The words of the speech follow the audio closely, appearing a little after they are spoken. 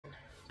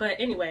But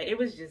anyway, it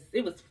was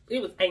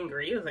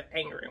angry. It was an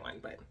angry one,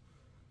 but.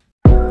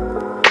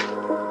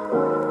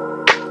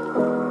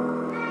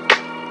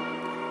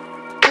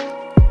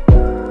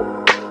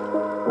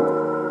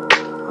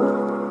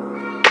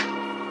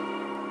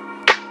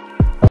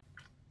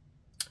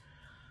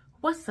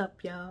 What's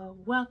up, y'all?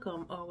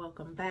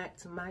 Welcome back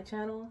to my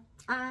channel.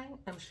 I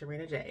am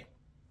Sharina J.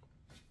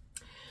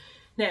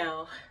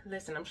 Now,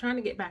 listen, I'm trying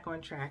to get back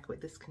on track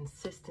with this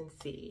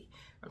consistency.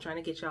 I'm trying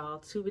to get y'all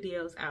 2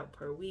 videos out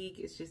per week.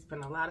 It's just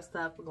been a lot of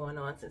stuff going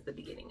on since the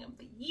beginning of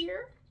the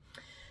year.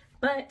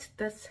 But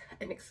that's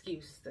an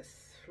excuse.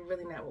 That's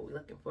really not what we're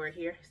looking for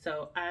here.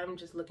 So I'm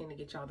just looking to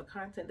get y'all the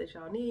content that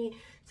y'all need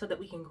so that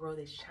we can grow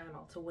this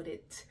channel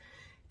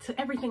to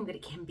everything that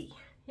it can be.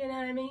 You know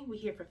what I mean? We're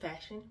here for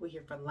fashion. We're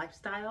here for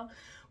lifestyle.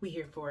 We're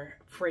here for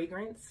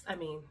fragrance. I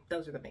mean,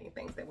 those are the main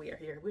things that we are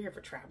here. We're here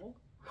for travel,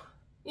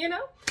 you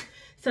know?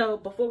 So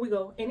before we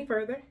go any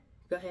further,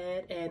 go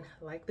ahead and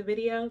like the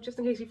video, just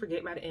in case you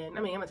forget by the end.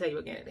 I mean, I'm gonna tell you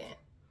again at the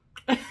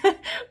end.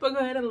 But go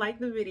ahead and like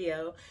the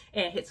video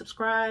and hit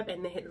subscribe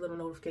and then hit the little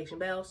notification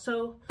bell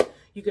so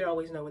you can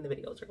always know when the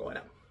videos are going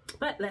up.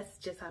 But let's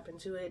just hop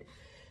into it.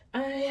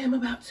 I am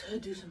about to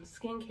do some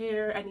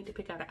skincare. I need to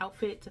pick out an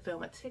outfit to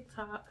film a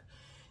TikTok.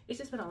 It's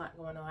just been a lot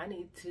going on. I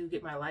need to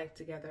get my life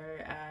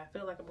together. I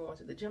feel like I'm going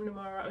to the gym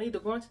tomorrow. I'm either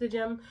going to the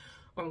gym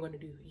or I'm going to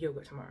do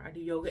yoga tomorrow. I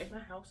do yoga in my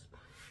house.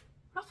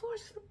 My floor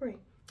is slippery.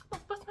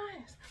 Bust my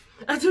ass.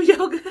 I do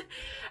yoga.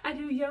 I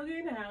do yoga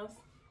in the house.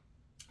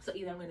 So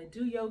either I'm going to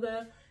do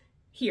yoga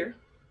here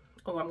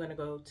or I'm going to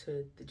go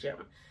to the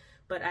gym.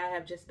 But I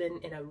have just been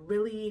in a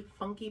really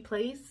funky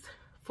place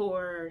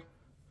for,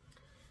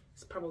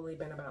 it's probably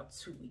been about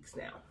 2 weeks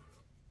now.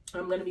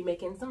 I'm going to be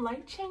making some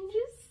life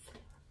changes.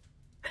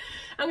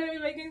 I'm going to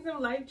be making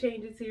some life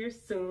changes here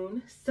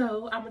soon.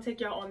 So I'm going to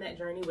take y'all on that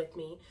journey with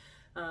me.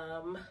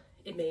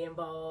 It may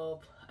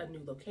involve a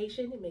new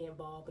location. It may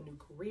involve a new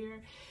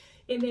career.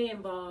 It may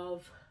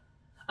involve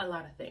a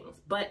lot of things.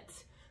 But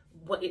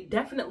what it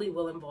definitely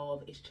will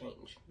involve is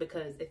change,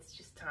 because it's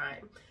just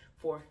time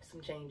for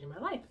some change in my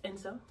life. And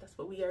so that's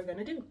what we are going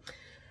to do.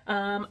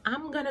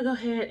 I'm going to go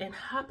ahead and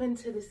hop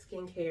into the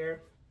skincare.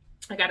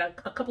 I got a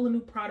couple of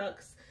new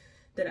products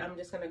that I'm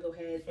just going to go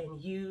ahead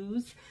and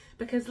use,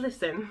 because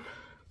listen,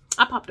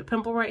 I popped a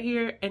pimple right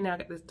here and now I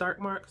got this dark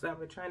mark, so I've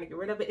been trying to get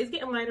rid of it. It's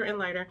getting lighter and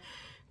lighter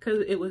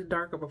because it was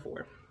darker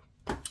before.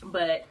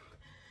 But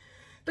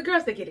the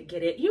girls that get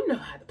it, you know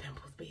how the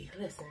pimples be.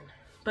 Listen.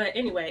 But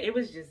anyway, it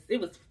was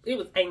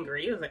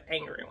angry. It was an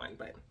angry one,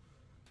 but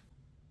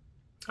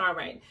all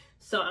right.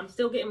 So I'm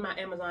still getting my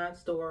Amazon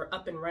store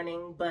up and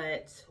running,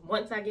 but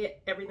once I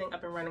get everything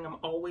up and running, I'm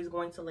always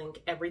going to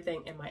link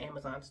everything in my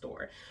Amazon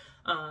store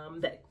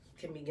that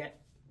can be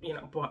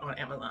bought on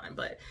Amazon.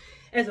 But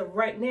as of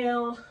right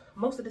now,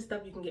 most of the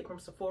stuff you can get from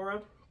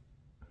Sephora,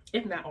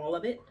 if not all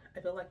of it.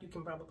 I feel like you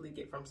can probably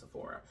get from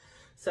Sephora.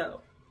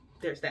 So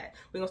there's that.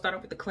 We're gonna start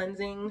off with the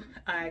cleansing.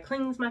 I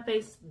cleanse my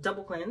face,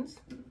 double cleanse.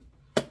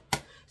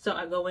 So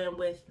I go in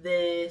with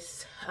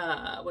this,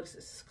 what is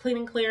this? Clean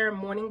and Clear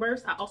Morning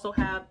Burst. I also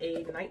have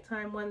a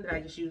nighttime one that I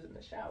just use in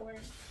the shower.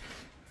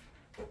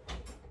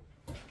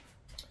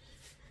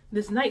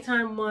 This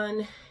nighttime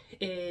one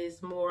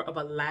is more of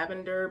a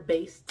lavender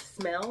based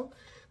smell,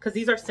 because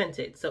these are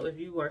scented. So if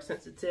you are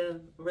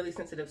sensitive, really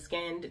sensitive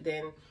skinned,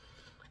 then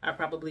I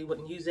probably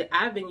wouldn't use it.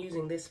 I've been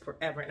using this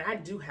forever, and I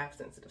do have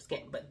sensitive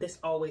skin, but this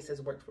always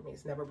has worked for me.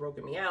 It's never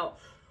broken me out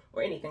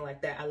or anything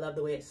like that. I love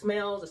the way it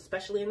smells,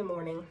 especially in the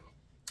morning.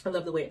 I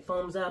love the way it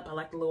foams up. I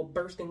like the little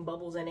bursting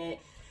bubbles in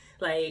it.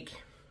 Like,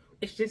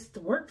 it's just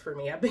worked for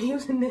me. I've been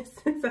using this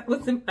since I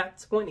was in my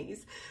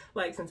 20s,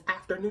 like since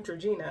after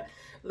Neutrogena.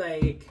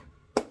 Like,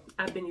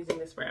 I've been using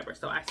this forever.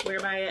 So I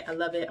swear by it. I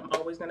love it. I'm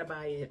always going to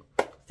buy it.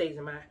 Stays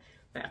in my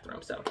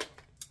bathroom. So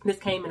this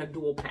came in a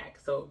dual pack.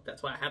 So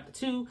that's why I have the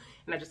 2.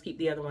 And I just keep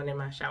the other one in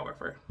my shower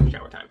for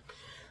shower time.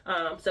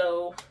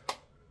 So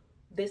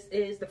this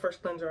is the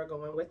first cleanser I'm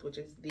going with, which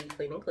is the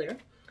Clean and Clear.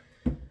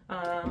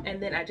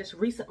 And then I just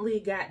recently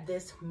got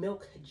this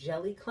Milk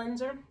Jelly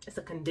Cleanser. It's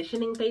a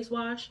conditioning face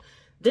wash.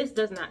 This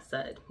does not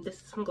sud. This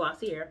is from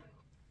Glossier.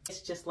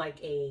 It's just like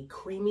a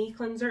creamy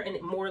cleanser, and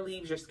it more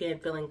leaves your skin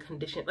feeling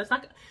conditioned. It's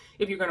like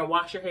if you're going to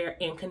wash your hair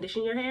and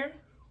condition your hair.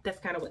 That's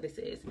kind of what this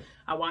is.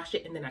 I wash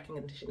it and then I can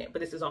condition it.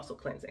 But this is also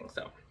cleansing.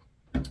 So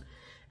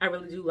I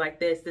really do like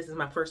this. This is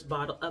my first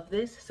bottle of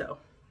this. So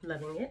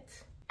loving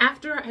it.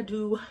 After I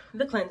do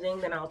the cleansing,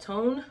 then I'll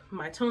tone.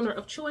 My toner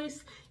of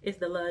choice is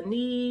the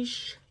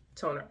Laneige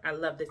toner. I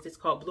love this. It's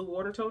called Blue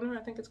Water Toner,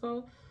 I think it's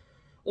called.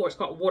 Or it's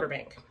called Water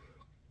Bank.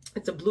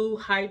 It's a blue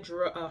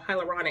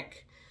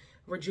hyaluronic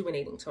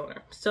rejuvenating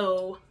toner.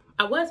 So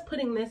I was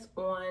putting this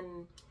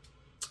on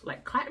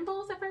like cotton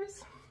balls at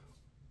first,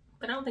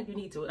 but I don't think you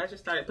need to. I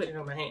just started putting it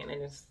on my hand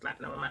and just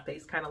slapping it on my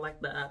face, kind of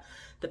like the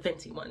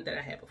Fenty one that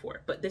I had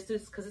before. But this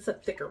is, because it's a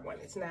thicker one.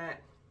 It's not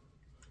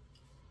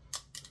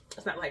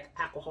like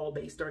alcohol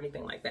based or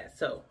anything like that.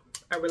 So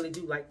I really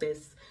do like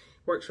this.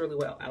 Works really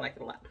well. I like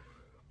it a lot.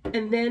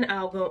 And then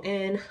I'll go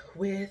in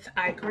with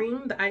eye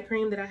cream. The eye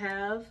cream that I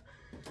have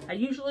I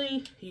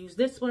usually use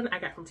this one I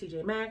got from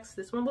TJ Maxx.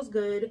 This one was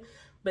good,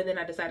 but then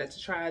I decided to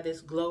try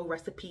this Glow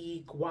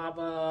Recipe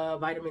Guava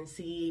Vitamin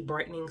C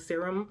Brightening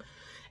Serum,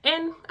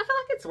 and I feel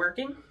like it's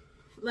working.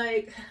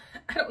 Like,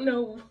 I don't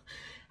know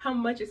how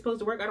much it's supposed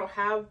to work. I don't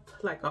have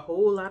like a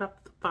whole lot of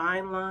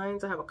fine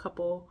lines. I have a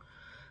couple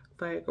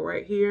like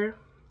right here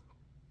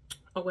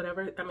or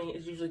whatever. I mean,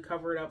 it's usually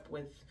covered up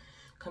with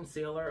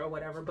concealer or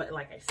whatever, but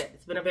like I said,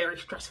 it's been a very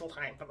stressful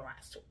time for the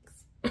last 2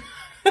 weeks.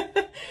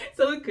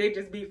 So it could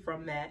just be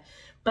from that,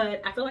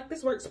 but I feel like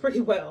this works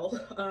pretty well.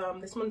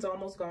 This one's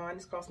almost gone.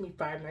 This cost me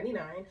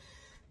 $5.99.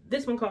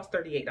 This one cost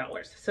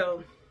 $38.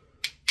 So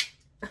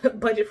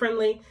budget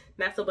friendly,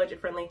 not so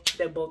budget friendly.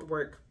 They both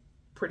work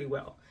pretty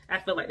well. I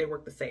feel like they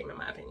work the same in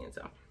my opinion.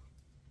 So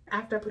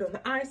after I put on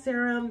the eye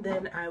serum,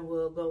 then I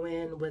will go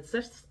in with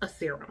just a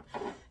serum.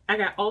 I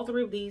got all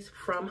 3 of these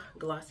from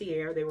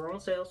Glossier. They were on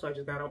sale, so I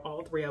just got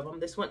all 3 of them.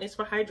 This one is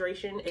for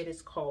hydration. It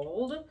is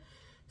called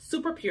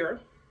Super Pure.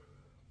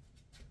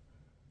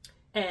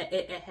 And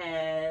it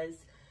has,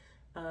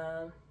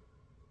 I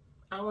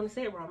don't want to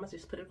say it wrong. Let's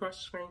just put it across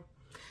the screen.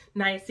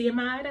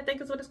 Niacinamide, I think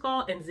is what it's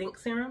called, and zinc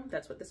serum.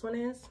 That's what this one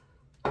is.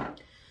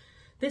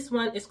 This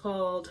one is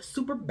called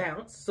Super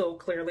Bounce. So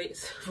clearly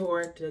it's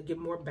to give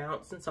more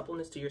bounce and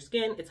suppleness to your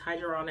skin. It's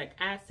hyaluronic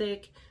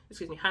acid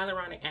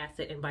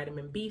and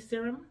vitamin B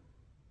serum.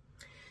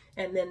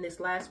 And then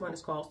this last one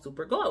is called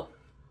Super Glow.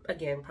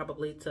 Again,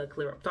 probably to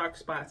clear up dark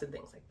spots and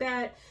things like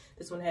that.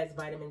 This one has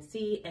vitamin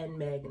C and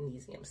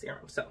magnesium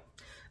serum. So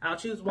I'll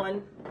choose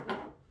one.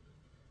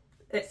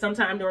 At some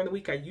time during the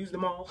week, I use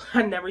them all.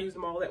 I never use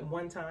them all at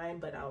one time,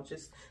 but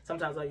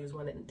sometimes I'll use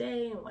one in the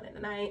day and one in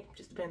the night.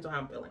 Just depends on how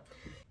I'm feeling.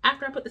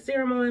 After I put the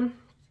serum on,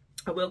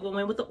 I will go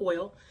in with the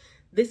oil.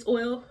 This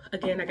oil,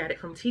 again, I got it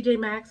from TJ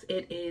Maxx.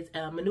 It is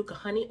a Manuka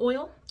honey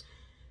oil.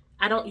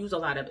 I don't use a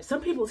lot of it. Some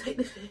people take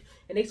this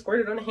and they squirt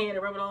it on the hand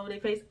and rub it all over their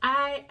face.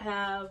 I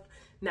have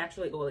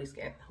naturally oily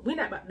skin. We're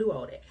not about to do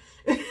all that.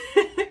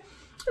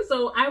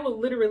 So I will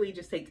literally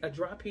just take a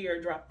drop here,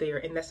 a drop there,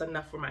 and that's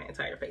enough for my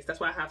entire face. That's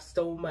why I have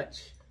so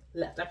much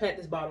left. I've had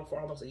this bottle for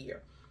almost a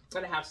year,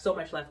 and I have so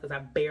much left because I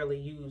barely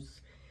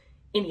use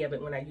any of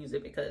it when I use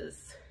it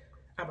because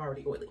I'm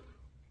already oily.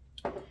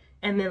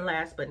 And then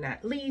last but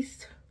not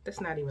least,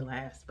 that's not even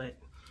last, but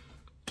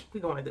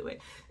we're going to do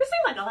it. This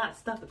seems like a lot of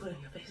stuff to put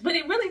on your face, but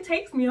it really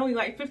takes me only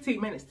like 15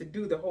 minutes to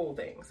do the whole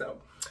thing. So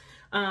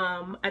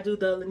I do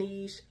the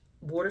Laneige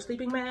water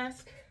sleeping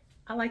mask.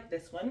 I like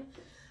this one.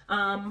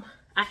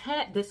 I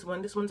had this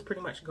one. This one's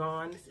pretty much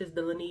gone. This is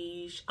the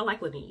Laneige. I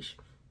like Laneige.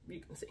 You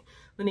can see.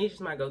 Laneige is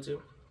my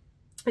go-to.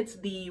 It's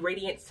the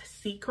Radiance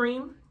C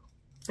Cream,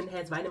 and it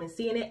has vitamin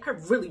C in it. I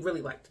really,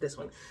 really liked this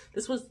one.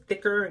 This was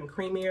thicker and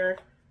creamier,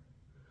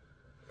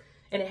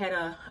 and it had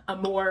a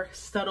more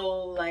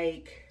subtle,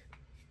 like,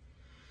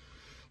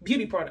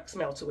 beauty product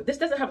smell to it. This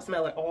doesn't have a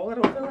smell at all, I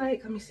don't feel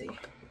like. Let me see.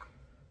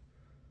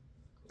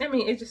 I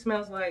mean, it just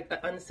smells like an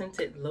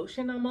unscented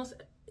lotion almost.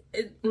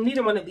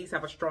 Neither one of these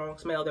have a strong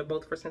smell. They're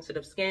both for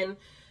sensitive skin.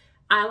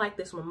 I like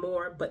this one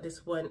more, but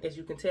this one, as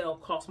you can tell,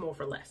 costs more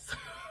for less.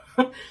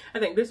 I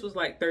think this was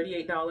like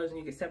 $38 and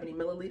you get 70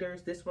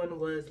 milliliters. This one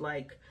was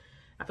like,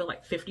 I feel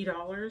like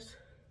 $50,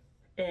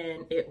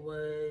 and it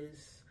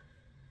was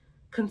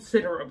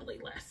considerably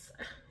less.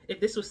 If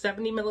this was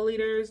 70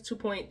 milliliters,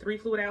 2.3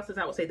 fluid ounces,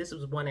 I would say this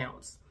was 1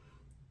 ounce.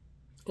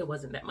 It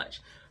wasn't that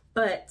much,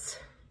 but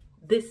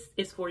this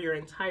is for your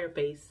entire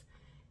face,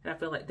 and I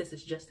feel like this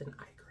is just an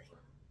eye cream.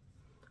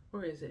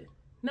 Or is it?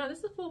 No, this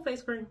is a full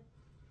face cream.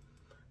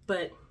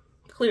 But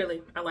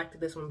clearly, I liked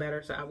this one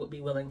better, so I would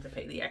be willing to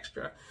pay the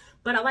extra.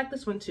 But I like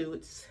this one too.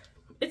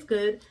 It's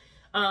good.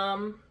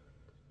 Once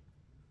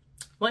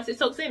it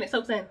soaks in, it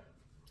soaks in.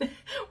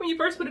 When you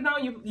first put it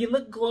on, you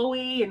look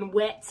glowy and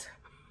wet.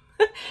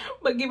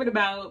 But give it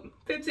about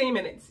 15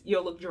 minutes,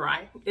 you'll look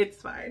dry.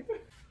 It's fine.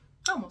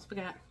 I almost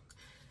forgot.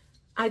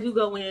 I do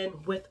go in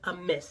with a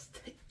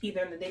mist,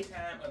 either in the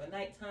daytime or the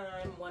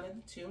nighttime, one of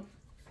the two.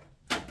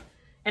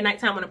 At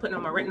nighttime, when I'm putting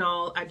on my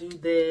retinol, I do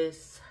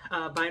this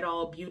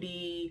Vital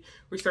Beauty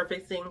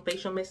Resurfacing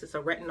Facial Mist. It's a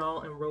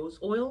retinol and rose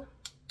oil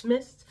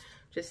mist.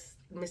 Just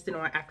mist it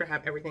on after I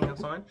have everything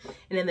else on.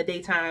 And in the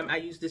daytime, I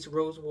use this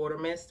Rose Water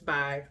Mist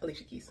by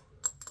Alicia Keys.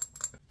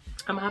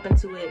 I'm gonna hop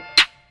into it,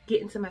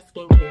 get into my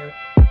skincare.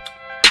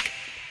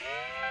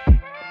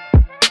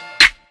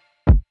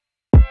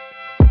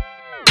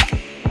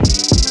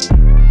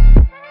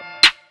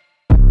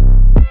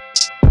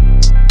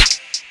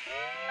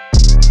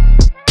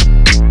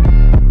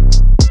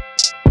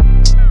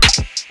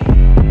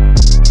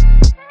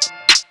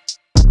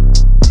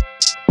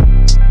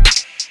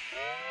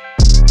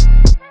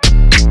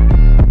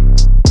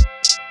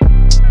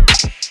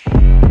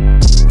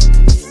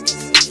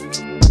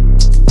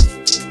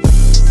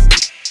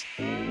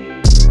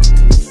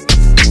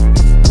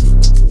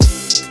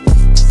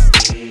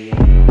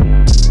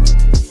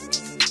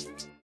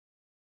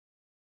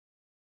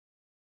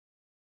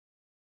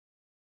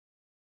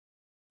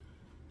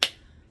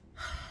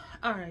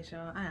 All right,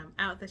 y'all, I am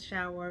out the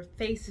shower,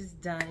 face is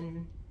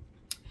done,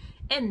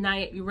 At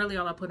night, really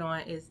all I put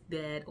on is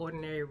that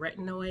ordinary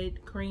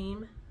retinoid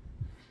cream,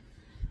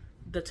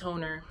 the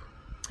toner,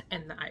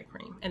 and the eye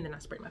cream. And then I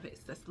spray my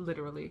face. That's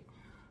literally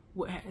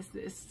what has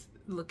this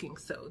looking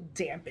so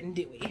damp and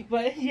dewy.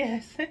 But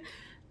yes,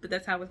 but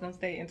that's how it's gonna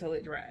stay until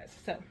it dries.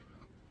 So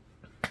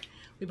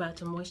we're about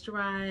to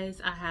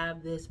moisturize. I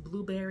have this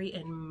blueberry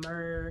and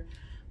myrrh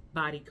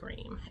body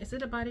cream. Is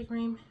it a body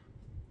cream?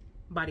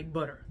 Body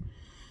butter.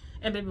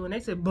 And baby, when they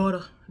say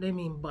butter, they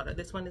mean butter.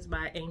 This one is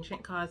by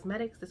Ancient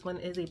Cosmetics. This one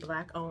is a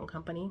Black-owned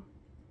company.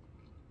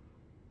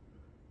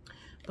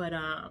 But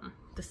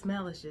the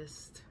smell is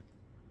just,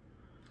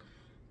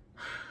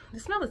 the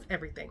smell is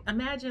everything.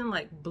 Imagine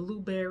like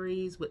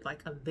blueberries with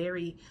like a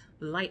very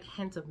light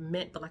hint of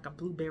mint, but like a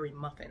blueberry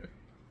muffin.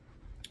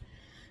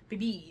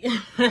 Baby.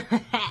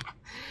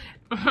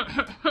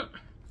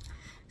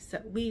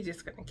 So we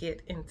just gonna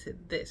get into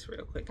this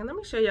real quick. And let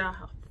me show y'all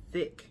how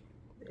thick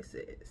this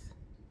is.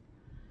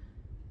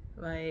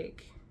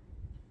 Like,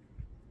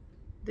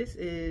 this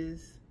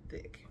is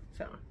thick.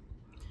 So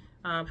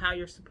how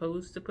you're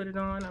supposed to put it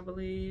on, I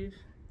believe.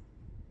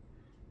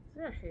 Is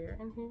there hair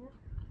in here?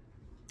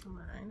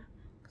 Mine,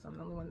 because I'm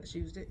the only one that's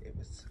used it. It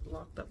was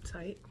locked up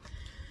tight.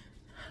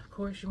 Of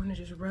course, you want to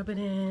just rub it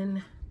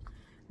in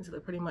until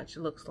it pretty much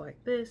looks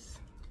like this.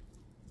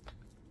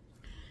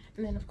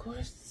 And then, of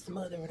course,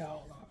 smother it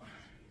all on.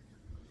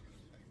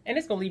 And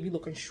it's gonna leave you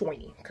looking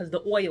shiny because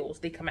the oils,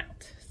 they come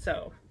out.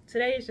 So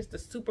today is just a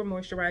super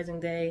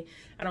moisturizing day.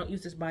 I don't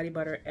use this body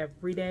butter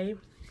every day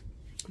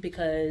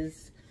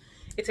because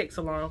it takes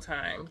a long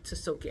time to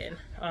soak in.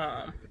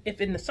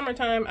 If in the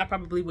summertime, I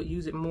probably would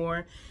use it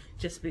more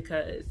just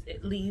because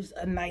it leaves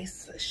a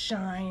nice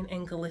shine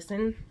and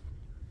glisten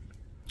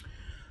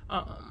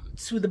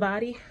to the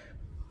body.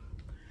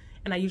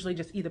 And I usually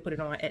just either put it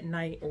on at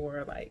night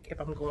or like if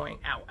I'm going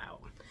out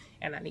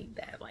and I need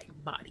that like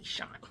body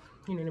shine.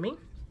 You know what I mean?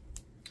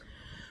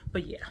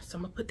 But yeah, so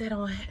I'm gonna put that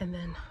on and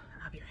then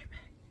I'll be right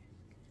back.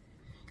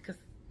 Because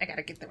I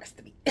gotta get the rest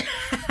of me.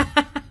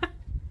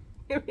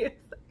 Give me a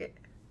second.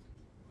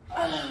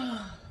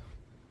 Oh.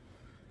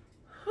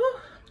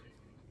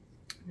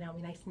 Now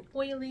we're nice and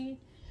oily.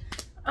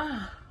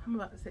 I'm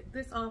about to take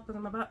this off because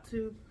I'm about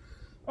to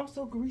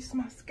also grease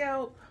my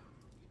scalp.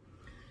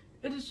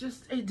 It is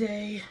just a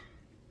day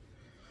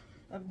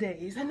of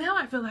days. And now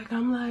I feel like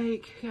I'm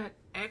like got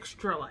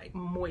extra like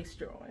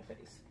moisture on my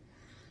face.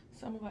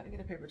 So I'm about to get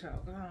a paper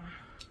towel.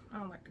 I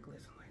don't like to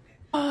glisten like that.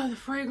 Oh, the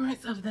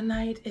fragrance of the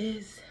night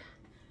is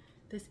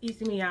this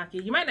Issey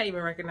Miyake. You might not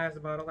even recognize the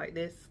bottle like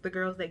this. The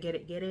girls that get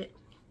it, get it.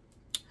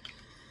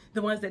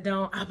 The ones that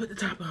don't, I'll put the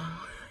top on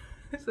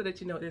so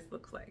that you know what this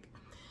looks like.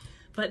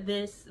 But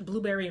this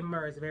blueberry and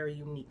myrrh is a very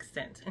unique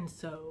scent. And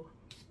so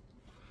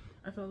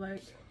I feel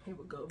like it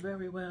would go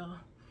very well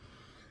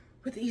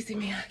with the Issey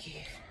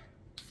Miyake.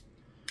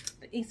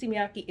 The Issey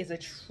Miyake is a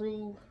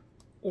true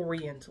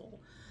Oriental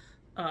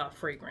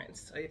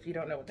fragrance. So if you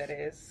don't know what that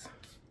is,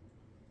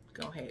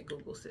 go ahead,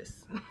 Google,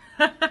 sis.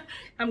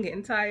 I'm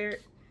getting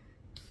tired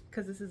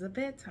because this is a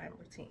bedtime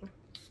routine.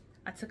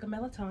 I took a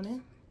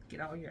melatonin,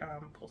 get all your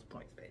pulse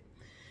points, babe.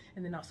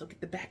 And then also get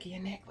the back of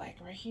your neck, like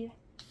right here.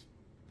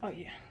 Oh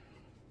yeah,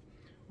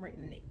 right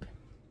in the nape.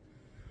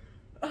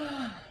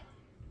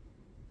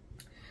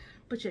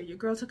 But yeah, your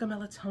girl took a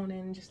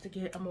melatonin just to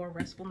get a more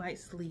restful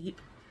night's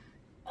sleep.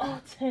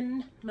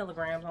 10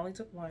 milligrams, I only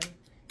took one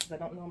because I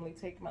don't normally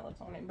take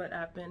melatonin, but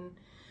I've been,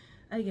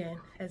 again,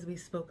 as we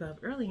spoke of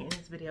earlier in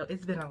this video,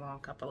 it's been a long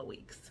couple of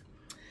weeks.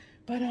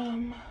 But give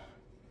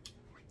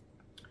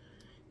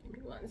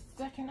me 1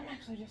 second. I'm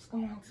actually just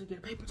going to get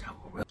a paper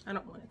towel. I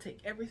don't want to take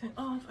everything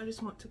off. I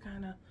just want to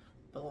kind of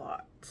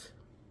blot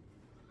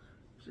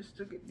just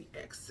to get the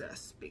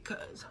excess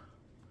because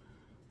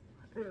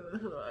it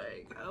was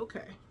like,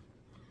 okay,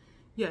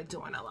 you're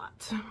doing a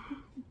lot.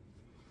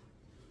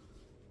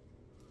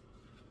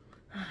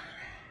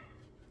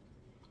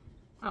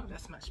 Oh,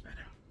 that's much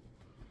better.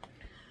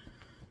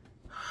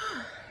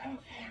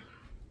 Okay.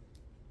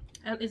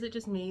 And is it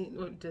just me,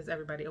 or does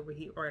everybody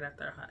overheat right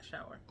after a hot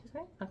shower?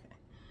 Okay.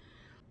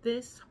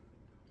 This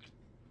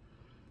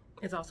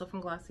is also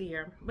from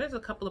Glossier. There's a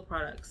couple of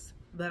products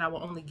that I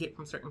will only get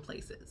from certain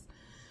places.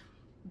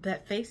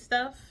 That face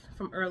stuff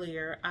from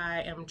earlier,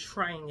 I am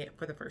trying it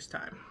for the first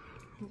time.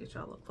 Let me get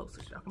y'all a little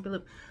closer so y'all can be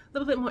a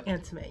little bit more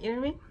intimate, you know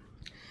what I mean?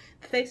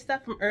 The face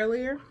stuff from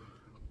earlier.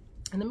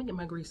 And let me get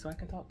my grease so I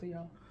can talk to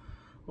y'all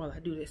while I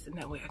do this, and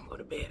that way I can go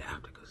to bed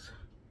after because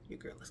your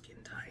girl is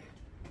getting tired.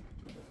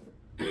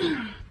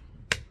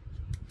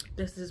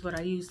 This is what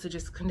I use to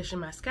just condition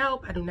my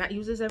scalp. I do not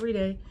use this every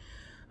day.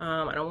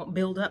 I don't want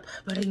build up,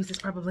 but I use this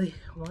probably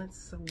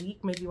once a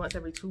week, maybe once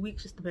every 2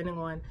 weeks, just depending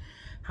on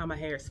how my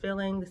hair is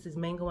feeling. This is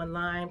Mango and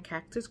Lime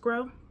Cactus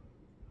Grow.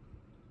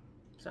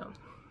 So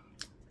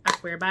I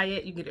swear by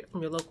it. You get it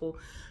from your local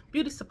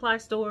beauty supply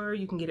store.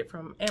 You can get it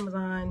from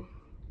Amazon.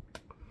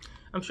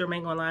 I'm sure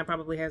Mango and Lime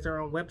probably has their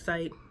own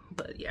website,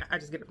 but yeah, I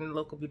just get it from the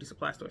local beauty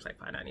supply store. It's like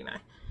 $5.99,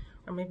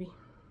 or maybe,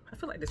 I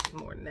feel like this is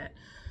more than that.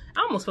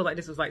 I almost feel like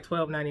this was like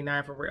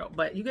 $12.99 for real,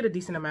 but you get a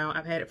decent amount.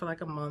 I've had it for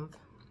like a month.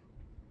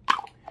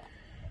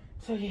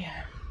 So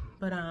yeah,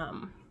 but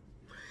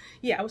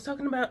yeah, I was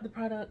talking about the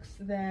products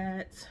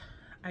that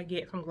I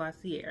get from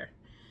Glossier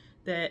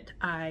that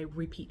I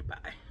repeat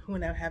buy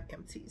when I have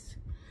empties.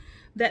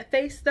 That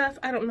face stuff,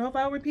 I don't know if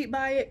I'll repeat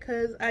buy it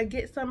because I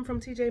get some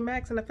from TJ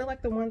Maxx, and I feel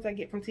like the ones I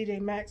get from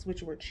TJ Maxx,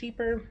 which were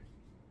cheaper,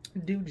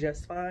 do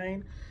just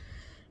fine.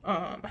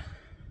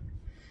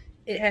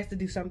 It has to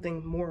do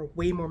something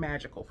way more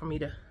magical for me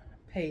to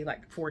pay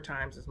like 4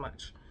 times as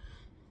much.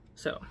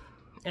 So,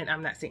 and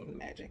I'm not seeing the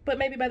magic, but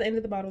maybe by the end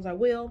of the bottles I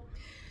will.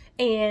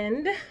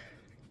 And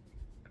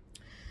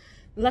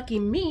lucky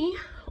me,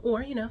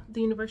 or you know,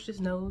 the universe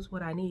just knows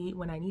what I need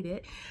when I need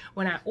it.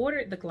 When I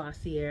ordered the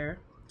Glossier,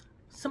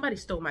 somebody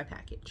stole my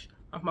package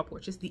off my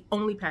porch. It's the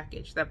only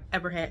package that I've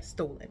ever had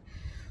stolen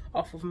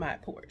off of my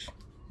porch.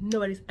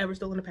 Nobody's ever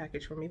stolen a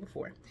package from me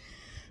before.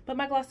 But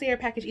my Glossier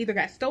package either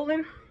got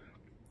stolen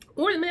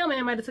or the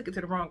mailman might have took it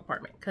to the wrong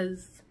apartment,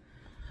 because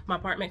my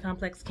apartment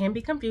complex can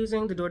be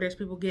confusing. The DoorDash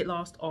people get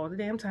lost all the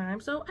damn time.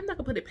 So I'm not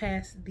gonna put it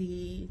past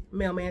the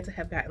mailman to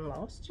have gotten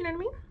lost. You know what I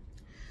mean?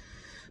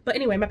 But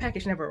anyway, my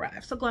package never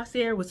arrived. So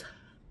Glossier was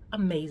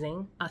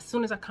amazing. As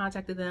soon as I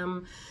contacted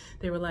them,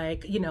 they were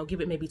like, you know,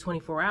 give it maybe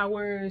 24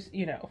 hours.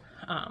 You know,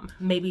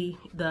 maybe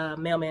the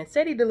mailman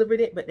said he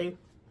delivered it, but they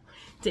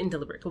didn't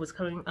deliver it. It was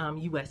coming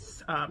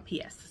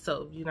USPS,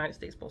 so United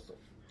States Postal.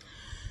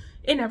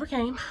 It never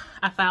came.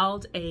 I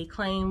filed a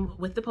claim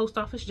with the post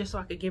office just so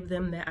I could give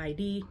them the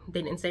ID.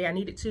 They didn't say I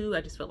needed to.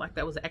 I just felt like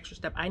that was an extra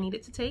step I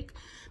needed to take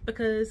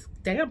because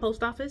damn,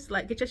 post office,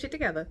 like, get your shit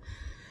together.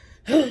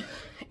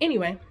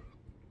 Anyway,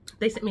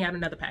 they sent me out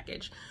another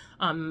package.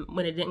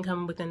 When it didn't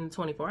come within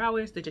 24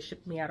 hours, they just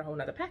shipped me out a whole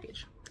nother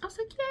package. I was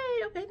like,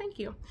 yay, okay, thank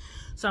you.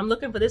 So I'm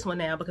looking for this one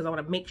now because I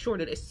want to make sure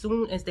that as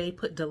soon as they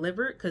put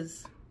delivered,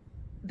 because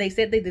they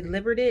said they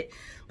delivered it,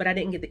 but I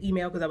didn't get the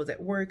email because I was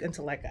at work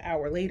until like an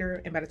hour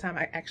later. And by the time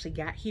I actually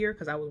got here,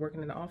 because I was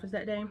working in the office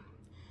that day,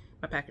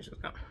 my package was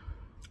gone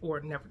or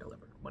never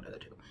delivered, one of the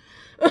two.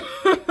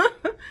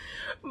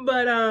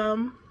 But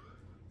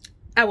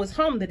I was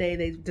home the day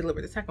they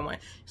delivered the second one.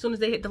 As soon as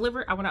they hit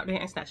deliver, I went out there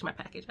and snatched my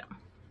package out.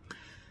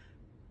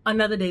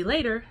 Another day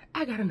later,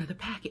 I got another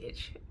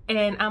package,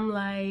 and I'm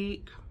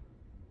like,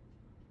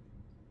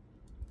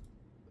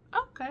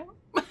 okay.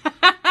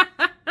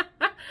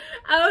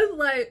 I was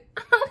like,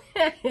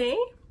 okay,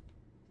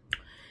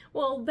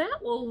 well, that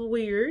was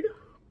weird.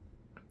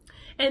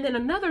 And then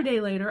another day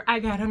later, I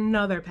got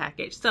another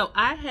package. So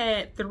I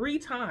had 3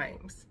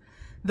 times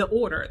the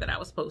order that I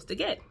was supposed to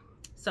get.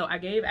 So I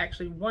gave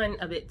actually one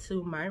of it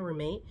to my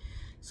roommate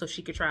so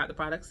she could try out the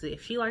products, see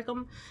if she liked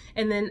them.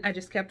 And then I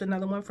just kept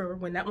another one for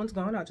when that one's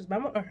gone. I'll just buy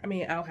more. I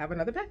mean, I'll have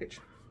another package.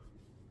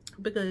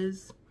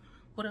 Because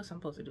what else am I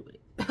supposed to do with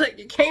it? Like,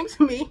 it came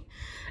to me.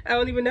 I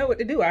don't even know what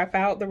to do. I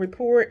filed the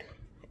report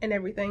and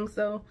everything.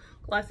 So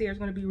Glossier is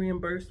going to be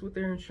reimbursed with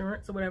their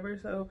insurance or whatever.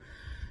 So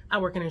I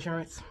work in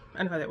insurance.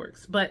 I know how that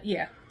works. But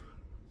yeah.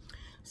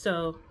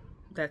 So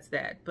that's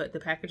that. But the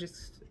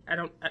packages,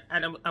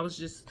 I was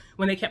just,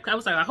 when they kept, I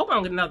was like, I hope I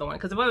don't get another one,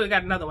 because if I would have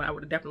got another one, I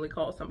would have definitely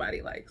called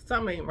somebody. Like,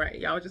 something ain't right.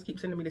 Y'all just keep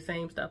sending me the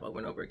same stuff over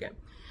and over again.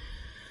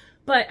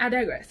 But I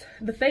digress.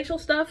 The facial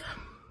stuff,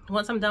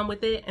 once I'm done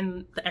with it,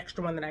 and the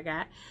extra one that I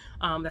got,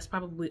 that's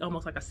probably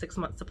almost like a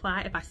 6-month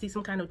supply. If I see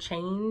some kind of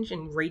change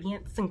in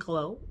radiance and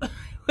glow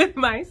with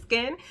my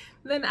skin,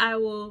 then I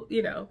will,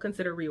 you know,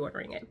 consider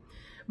reordering it.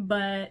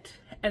 But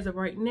as of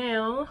right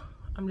now,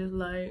 I'm just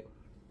like,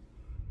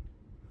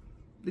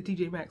 the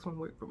TJ Maxx one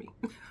worked for me.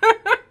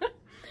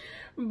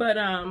 But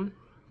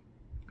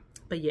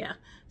yeah,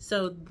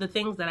 so the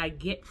things that I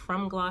get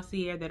from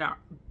Glossier that are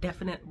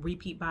definite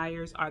repeat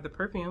buyers are the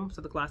perfume.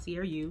 So the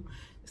Glossier You,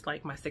 it's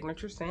like my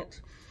signature scent.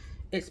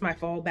 It's my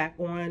fallback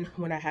on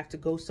when I have to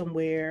go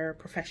somewhere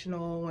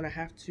professional, when I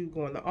have to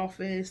go in the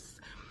office,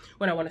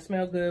 when I want to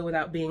smell good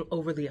without being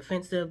overly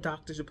offensive,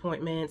 doctor's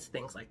appointments,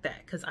 things like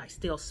that. Because I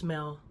still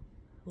smell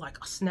like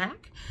a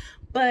snack,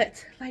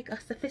 but like a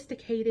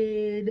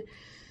sophisticated,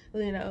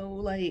 you know,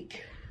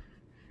 like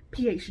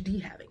PhD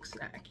having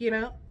snack, you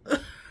know?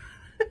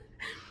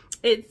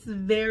 It's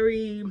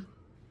very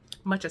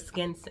much a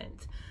skin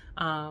scent.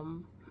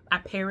 I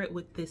pair it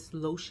with this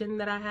lotion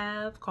that I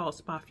have called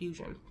Spa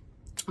Fusion.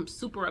 I'm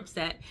super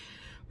upset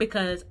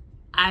because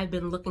I've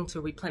been looking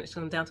to replenish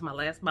them down to my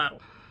last bottle.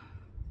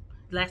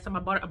 Last time I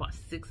bought it, I bought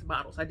 6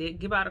 bottles. I did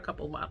give out a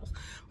couple of bottles,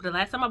 but the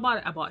last time I bought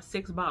it, I bought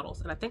 6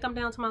 bottles. And I think I'm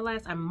down to my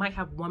last. I might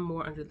have one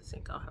more under the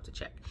sink. I'll have to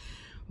check.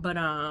 But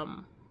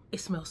it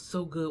smells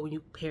so good when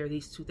you pair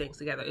these two things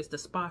together. It's the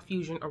Spa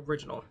Fusion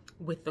Original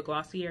with the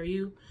Glossier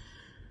You.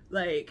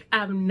 Like,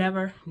 I've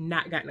never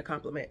not gotten a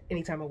compliment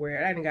anytime I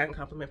wear it. I didn't gotten a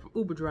compliment from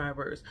Uber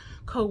drivers,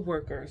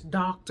 co-workers,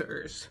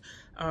 doctors,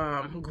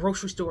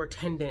 grocery store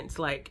attendants.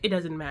 Like, it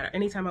doesn't matter.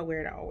 Anytime I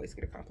wear it, I always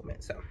get a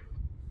compliment. So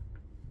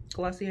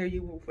Glossier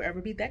You will forever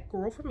be that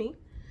girl for me.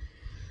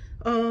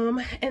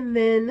 And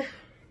then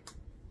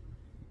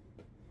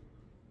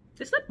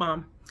this lip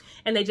balm.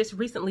 And they just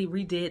recently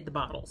redid the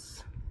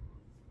bottles.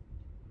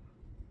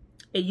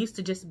 It used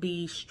to just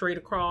be straight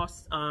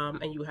across,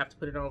 and you have to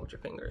put it on with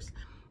your fingers.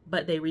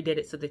 but they redid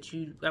it so that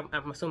you,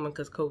 I'm assuming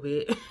because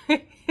COVID,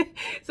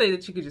 so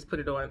that you could just put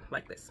it on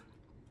like this.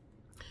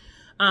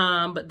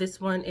 But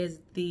this one is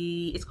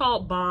it's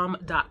called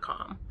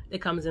bomb.com.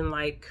 It comes in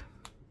like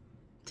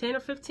 10 or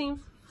 15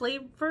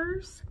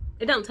 flavors.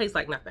 It doesn't taste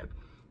like nothing,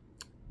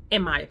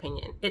 in my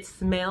opinion. It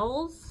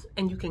smells,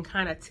 and you can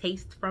kind of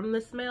taste from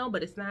the smell,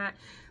 but it's not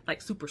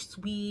like super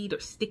sweet or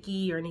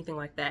sticky or anything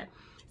like that.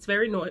 It's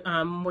very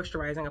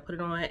moisturizing. I put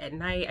it on at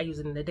night. I use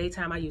it in the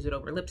daytime. I use it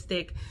over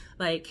lipstick.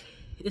 Like,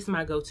 it's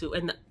my go-to.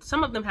 And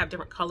some of them have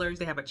different colors.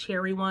 They have a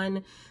cherry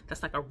one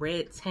that's like a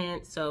red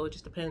tint. So it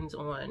just depends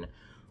on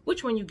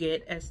which one you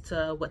get as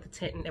to what the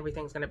tint and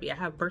everything's gonna be. I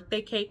have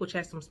birthday cake, which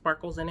has some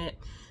sparkles in it.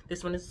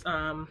 This one is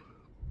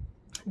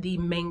the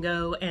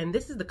mango, and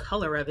this is the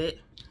color of it,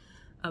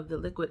 of the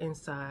liquid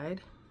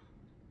inside.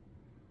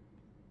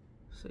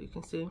 So you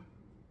can see,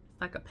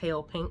 it's like a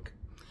pale pink.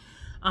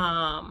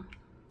 And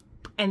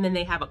then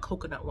they have a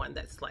coconut one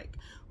that's like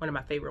one of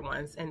my favorite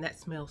ones, and that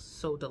smells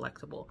so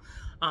delectable,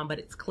 but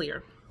it's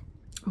clear.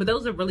 But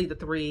those are really the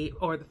 3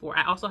 or the 4.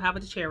 I also have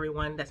a cherry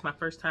one. That's my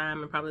first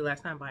time and probably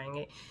last time buying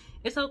it.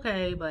 It's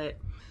okay, but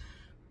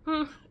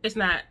it's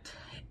not,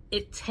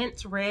 it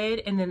tints red,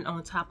 and then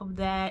on top of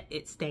that,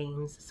 it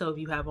stains. So if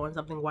you have on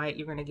something white,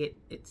 you're gonna get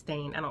it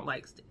stained. I don't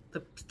like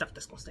the stuff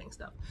that's gonna stain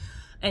stuff.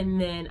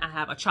 And then I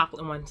have a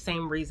chocolate one,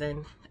 same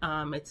reason.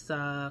 It's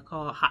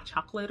called hot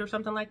chocolate or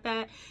something like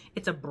that.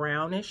 It's a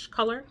brownish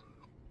color.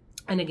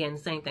 And again,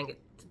 same thing, it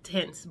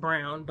tints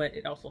brown, but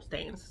it also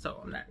stains. So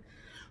I'm not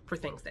for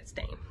things that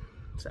stain.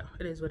 So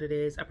it is what it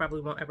is. I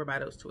probably won't ever buy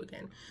those 2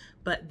 again.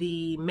 But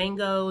the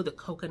mango, the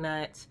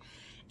coconut,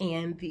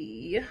 and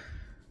the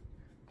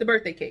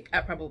birthday cake,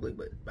 I probably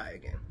would buy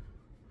again.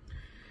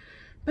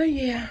 But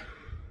yeah.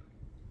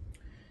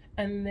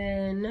 And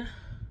then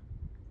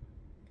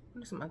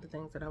what are some other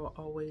things that I will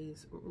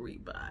always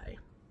rebuy?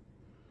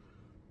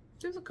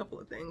 There's a couple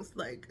of things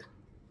like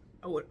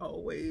I would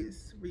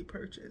always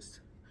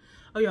repurchase.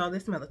 Oh y'all,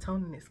 this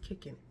melatonin is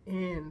kicking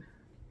in.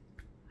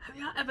 Have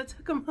y'all ever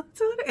took a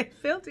melatonin and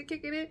felt it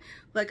kicking in?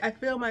 Like, I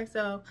feel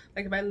myself,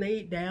 like if I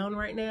laid down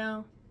right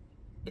now,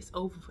 it's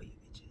over for you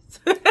bitches.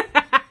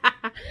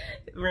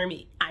 For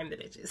me, I'm the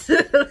bitches.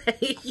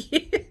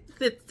 Like,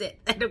 that's it.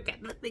 I don't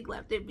got nothing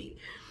left in me.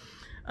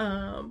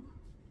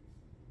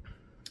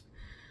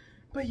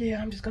 But yeah,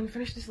 I'm just gonna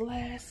finish this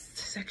last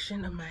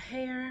section of my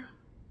hair,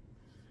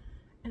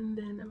 and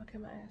then I'm gonna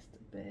get my ass to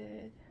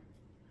bed.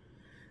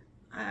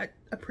 I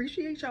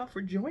appreciate y'all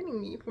for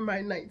joining me for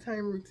my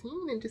nighttime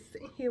routine and just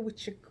sitting here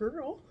with your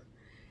girl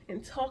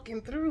and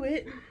talking through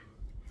it.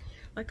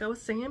 Like I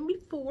was saying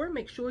before,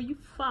 make sure you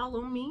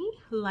follow me,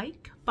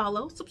 like,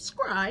 follow,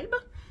 subscribe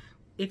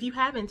if you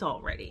haven't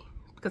already,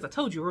 because I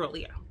told you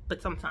earlier,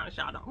 but sometimes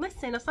y'all don't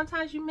listen, or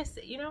sometimes you miss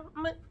it, you know.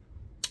 I'm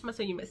gonna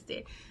say you missed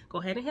it. Go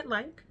ahead and hit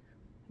like,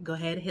 go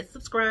ahead and hit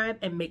subscribe,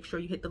 and make sure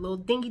you hit the little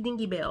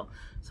dingy bell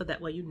so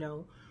that way you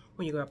know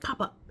when you're gonna pop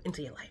up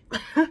into your life.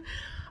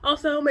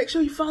 Also, make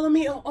sure you follow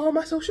me on all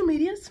my social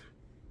medias.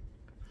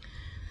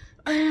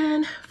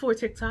 And for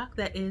TikTok,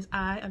 that is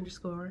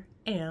I_am_Sharina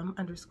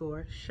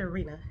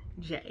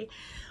J.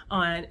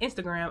 On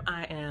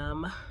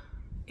Instagram,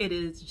 it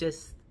is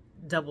just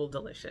double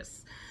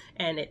delicious,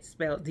 and it's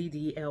spelled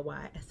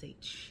DDLYSHUS.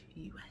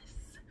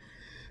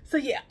 So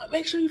yeah,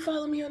 make sure you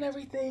follow me on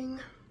everything,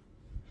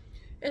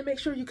 and make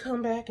sure you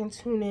come back and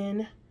tune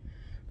in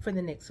for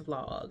the next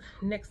vlog.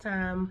 Next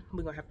time,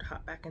 we're gonna have to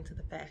hop back into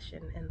the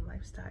fashion and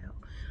lifestyle.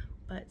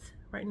 But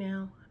right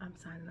now, I'm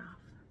signing off.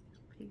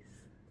 Peace.